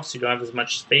marrow, so you don't have as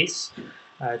much space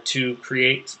to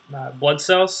create blood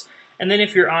cells. And then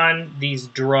if you're on these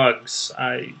drugs,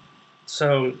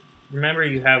 so remember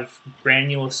you have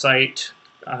granulocyte,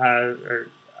 the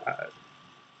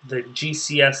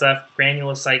GCSF,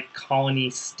 granulocyte colony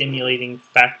stimulating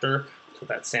factor, that's what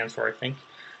that stands for, I think,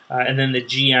 and then the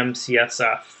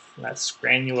GM-CSF, that's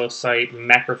granulocyte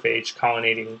macrophage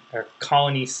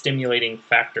colony stimulating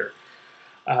factor.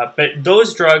 But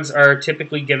those drugs are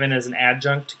typically given as an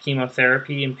adjunct to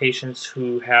chemotherapy in patients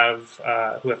who have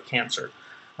cancer,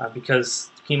 because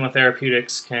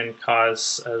chemotherapeutics can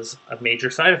cause, as a major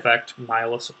side effect,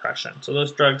 myelosuppression. So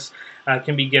those drugs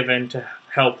can be given to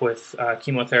help with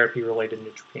chemotherapy-related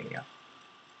neutropenia.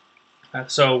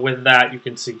 So with that, you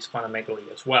can see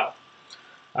splenomegaly as well.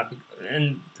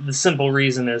 And the simple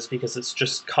reason is because it's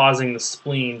just causing the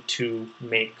spleen to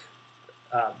make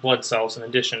blood cells in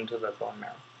addition to the bone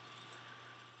marrow.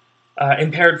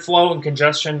 Impaired flow and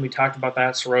congestion, we talked about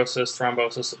that, cirrhosis,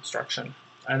 thrombosis, obstruction.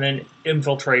 And then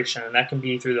infiltration, and that can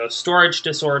be through those storage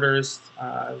disorders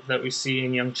that we see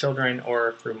in young children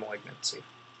or through malignancy.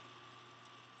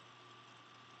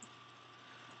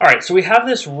 All right, so we have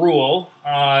this rule,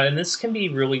 and this can be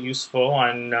really useful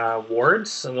on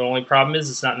wards. So the only problem is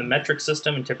it's not in the metric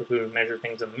system, and typically we measure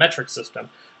things in the metric system.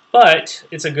 But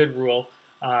it's a good rule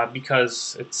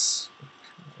because it's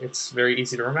very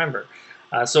easy to remember.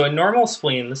 So a normal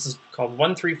spleen, this is called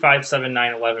 1, 3, 5, 7,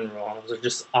 9, 11 rule. Those are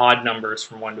just odd numbers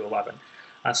from 1 to 11.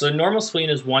 So a normal spleen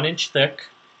is 1 inch thick.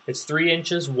 It's 3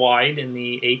 inches wide in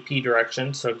the AP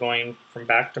direction, so going from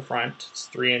back to front, it's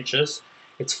 3 inches.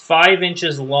 It's 5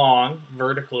 inches long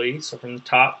vertically, so from the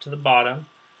top to the bottom.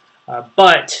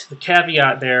 But the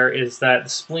caveat there is that the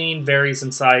spleen varies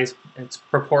in size. It's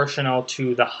proportional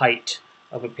to the height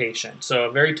of a patient. So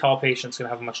a very tall patient is going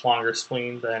to have a much longer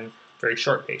spleen than a very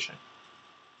short patient.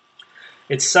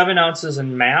 It's 7 ounces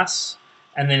in mass,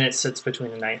 and then it sits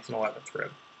between the 9th and 11th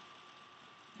rib.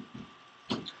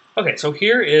 Okay, so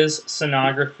here is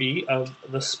sonography of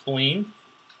the spleen.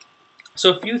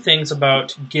 So a few things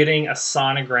about getting a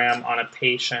sonogram on a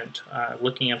patient,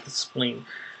 looking at the spleen.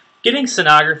 Getting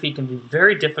sonography can be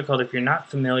very difficult if you're not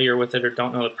familiar with it or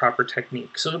don't know the proper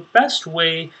technique. So the best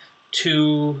way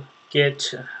to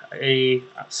get a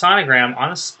sonogram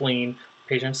on a spleen,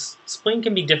 patient's spleen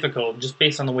can be difficult just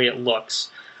based on the way it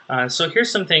looks. So here's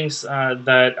some things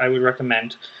that I would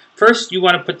recommend. First, you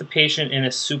want to put the patient in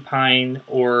a supine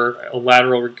or a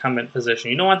lateral recumbent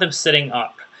position. You don't want them sitting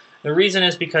up. The reason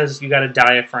is because you got a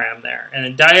diaphragm there, and a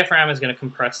diaphragm is going to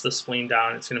compress the spleen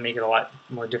down. It's going to make it a lot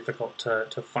more difficult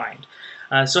to find.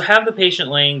 So have the patient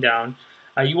laying down.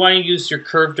 You want to use your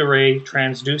curved array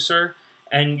transducer,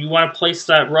 and you want to place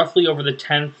that roughly over the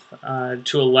 10th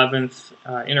to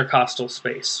 11th intercostal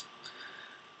space.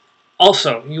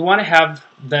 Also, you want to have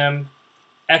them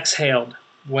exhaled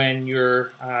when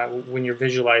you're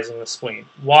visualizing the spleen.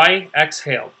 Why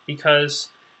exhaled?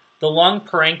 Because the lung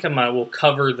parenchyma will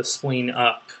cover the spleen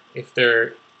up if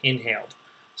they're inhaled.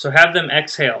 So have them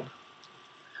exhaled.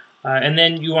 And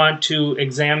then you want to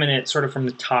examine it sort of from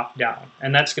the top down.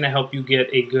 And that's going to help you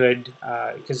get a good,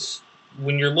 because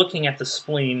when you're looking at the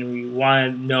spleen, you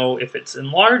want to know if it's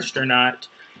enlarged or not.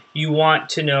 You want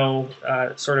to know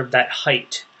sort of that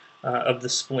height of the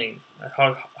spleen,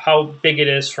 how big it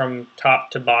is from top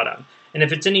to bottom. And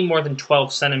if it's any more than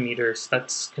 12 centimeters,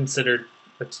 that's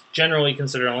generally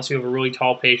considered, unless you have a really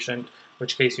tall patient, in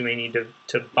which case you may need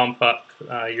to bump up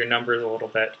your numbers a little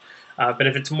bit. But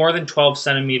if it's more than 12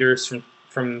 centimeters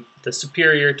from the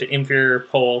superior to inferior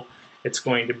pole, it's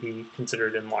going to be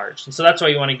considered enlarged. And so that's why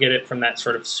you want to get it from that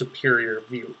sort of superior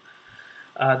view.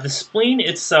 The spleen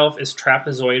itself is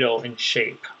trapezoidal in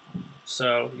shape.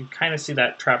 So you kind of see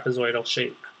that trapezoidal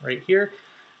shape right here.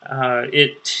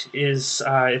 Its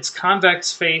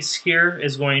convex face here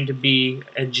is going to be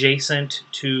adjacent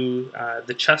to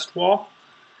the chest wall,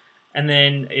 and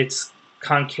then its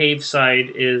concave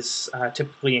side is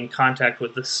typically in contact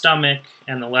with the stomach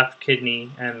and the left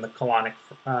kidney and the colonic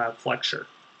flexure.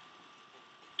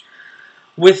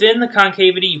 Within the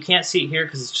concavity, you can't see it here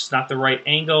because it's just not the right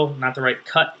angle, not the right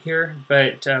cut here,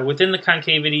 but within the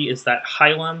concavity is that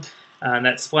hilum.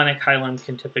 That splenic hilum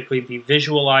can typically be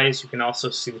visualized. You can also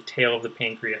see the tail of the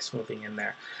pancreas moving in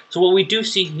there. So what we do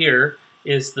see here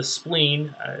is the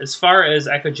spleen. As far as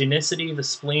echogenicity, the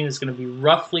spleen is going to be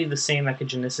roughly the same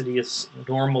echogenicity as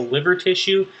normal liver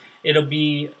tissue. It'll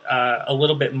be a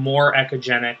little bit more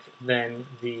echogenic than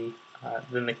the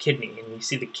kidney, and you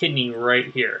see the kidney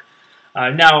right here.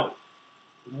 Now,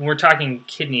 when we're talking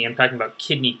kidney, I'm talking about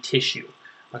kidney tissue.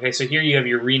 Okay, so here you have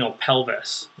your renal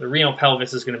pelvis. The renal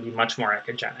pelvis is going to be much more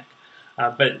echogenic.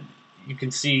 But you can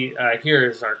see here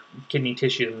is our kidney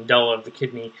tissue, the medulla of the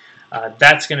kidney.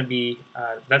 That's going to be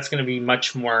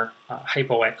much more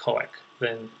hypoechoic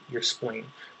than your spleen.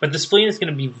 But the spleen is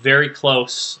going to be very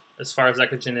close as far as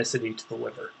echogenicity to the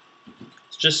liver.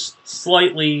 It's just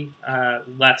slightly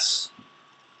less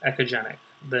echogenic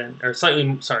than, or slightly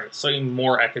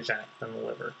more echogenic than the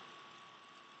liver.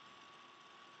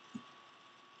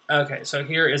 Okay, so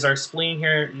here is our spleen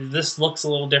here. This looks a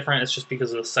little different. It's just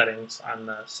because of the settings on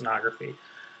the sonography.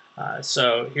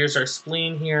 So here's our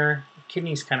spleen here.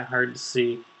 Kidney's kind of hard to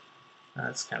see.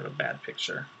 That's kind of a bad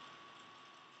picture.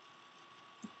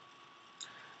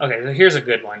 Okay, so here's a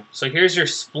good one. So here's your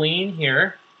spleen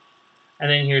here, and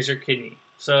then here's your kidney.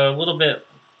 So a little bit,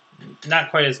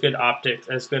 not quite as good optics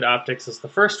as the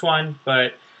first one,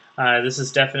 but this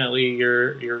is definitely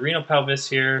your renal pelvis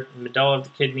here, medulla of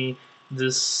the kidney.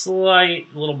 This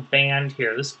slight little band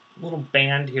here, is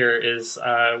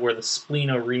where the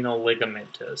splenorenal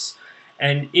ligament is.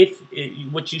 And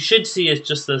what you should see is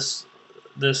just this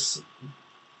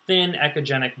thin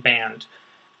echogenic band.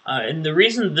 And the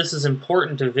reason this is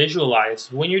important to visualize,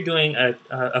 when you're doing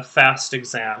a fast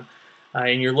exam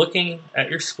and you're looking at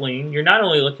your spleen, you're not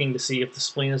only looking to see if the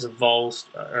spleen is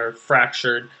avulsed or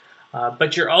fractured,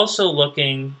 but you're also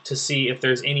looking to see if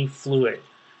there's any fluid.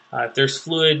 If there's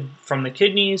fluid from the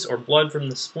kidneys or blood from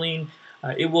the spleen,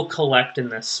 it will collect in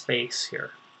this space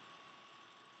here.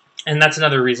 And that's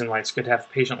another reason why it's good to have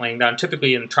a patient laying down.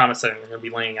 Typically in the trauma setting, they're going to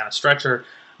be laying on a stretcher,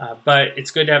 but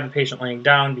it's good to have a patient laying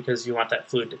down because you want that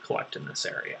fluid to collect in this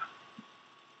area.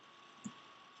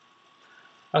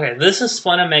 Okay, this is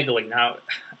splenomegaly. Now,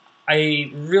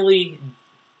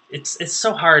 it's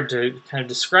so hard to kind of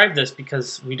describe this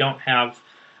because we don't have.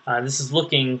 This is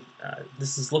looking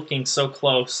so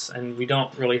close, and we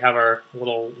don't really have our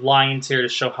little lines here to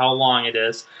show how long it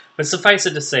is. But suffice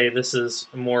it to say, this is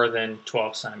more than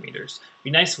 12 centimeters. It'd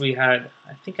be nice if we had,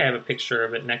 I think I have a picture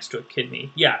of it next to a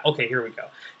kidney. Yeah, okay, here we go.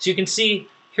 So you can see,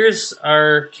 here's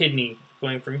our kidney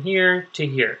going from here to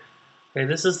here. Okay,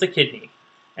 this is the kidney.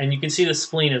 And you can see the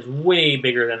spleen is way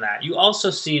bigger than that. You also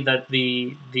see that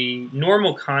the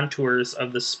normal contours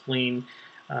of the spleen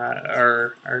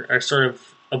are sort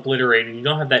of obliterated. You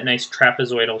don't have that nice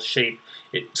trapezoidal shape.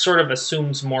 It sort of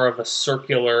assumes more of a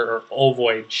circular or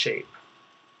ovoid shape.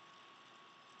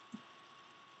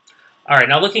 All right,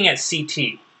 now looking at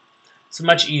CT. It's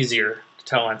much easier to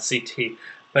tell on CT,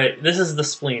 but this is the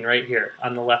spleen right here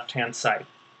on the left-hand side.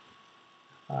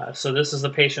 So this is the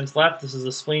patient's left, this is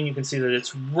the spleen. You can see that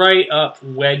it's right up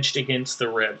wedged against the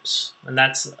ribs, and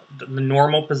that's the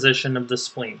normal position of the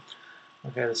spleen.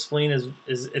 Okay, the spleen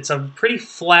it's a pretty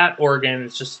flat organ.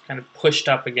 It's just kind of pushed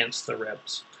up against the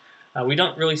ribs. We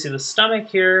don't really see the stomach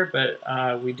here,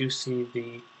 but we do see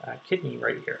the kidney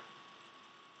right here.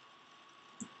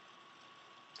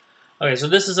 Okay, so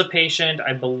this is a patient,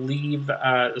 I believe,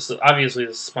 obviously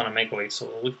this is splenomegaly, so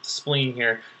we'll look at the spleen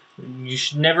here. You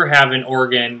should never have an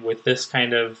organ with this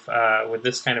kind of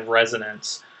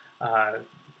resonance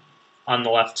on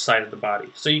the left side of the body.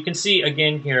 So you can see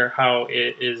again here how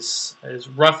it is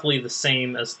roughly the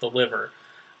same as the liver,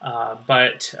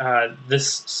 but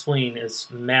this spleen is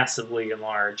massively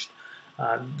enlarged.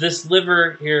 This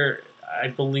liver here, I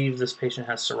believe this patient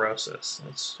has cirrhosis.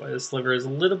 That's why this liver is a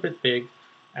little bit big,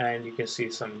 and you can see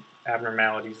some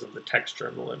abnormalities of the texture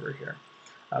of the liver here.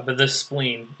 But this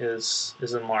spleen is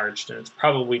enlarged, and it's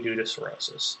probably due to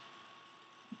cirrhosis.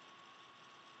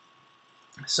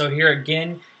 So here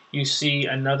again, you see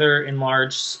another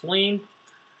enlarged spleen.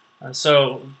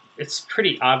 So it's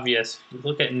pretty obvious if you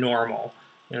look at normal.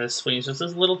 You know, the spleen is just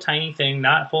this little tiny thing,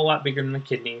 not a whole lot bigger than the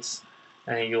kidneys.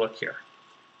 And then you look here.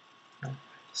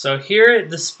 So here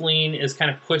the spleen is kind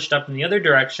of pushed up in the other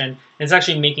direction, and it's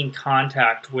actually making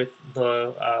contact with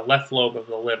the left lobe of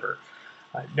the liver.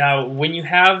 Now, when you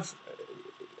have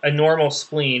a normal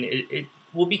spleen, it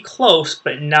will be close,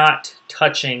 but not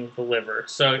touching the liver.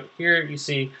 So here you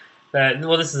see that,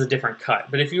 well, this is a different cut,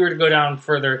 but if you were to go down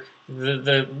further,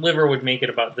 the liver would make it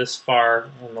about this far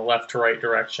in the left to right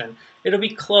direction. It'll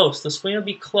be close, the spleen will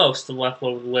be close to the left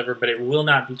lobe of the liver, but it will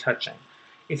not be touching.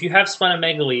 If you have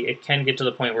splenomegaly, it can get to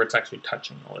the point where it's actually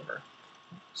touching the liver.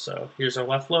 So here's our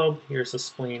left lobe, here's the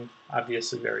spleen,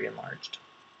 obviously very enlarged.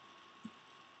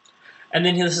 And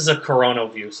then this is a coronal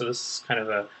view, so this is kind of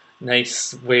a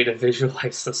nice way to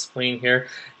visualize the spleen here.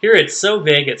 Here it's so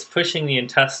big, it's pushing the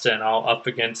intestine all up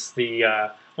against the.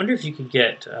 I wonder if you could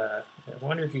get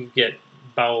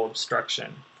bowel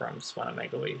obstruction from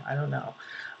splenomegaly. I don't know,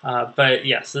 but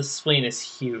yes, this spleen is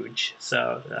huge.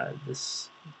 So this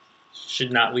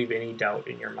should not leave any doubt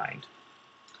in your mind.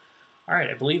 All right,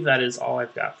 I believe that is all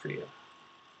I've got for you.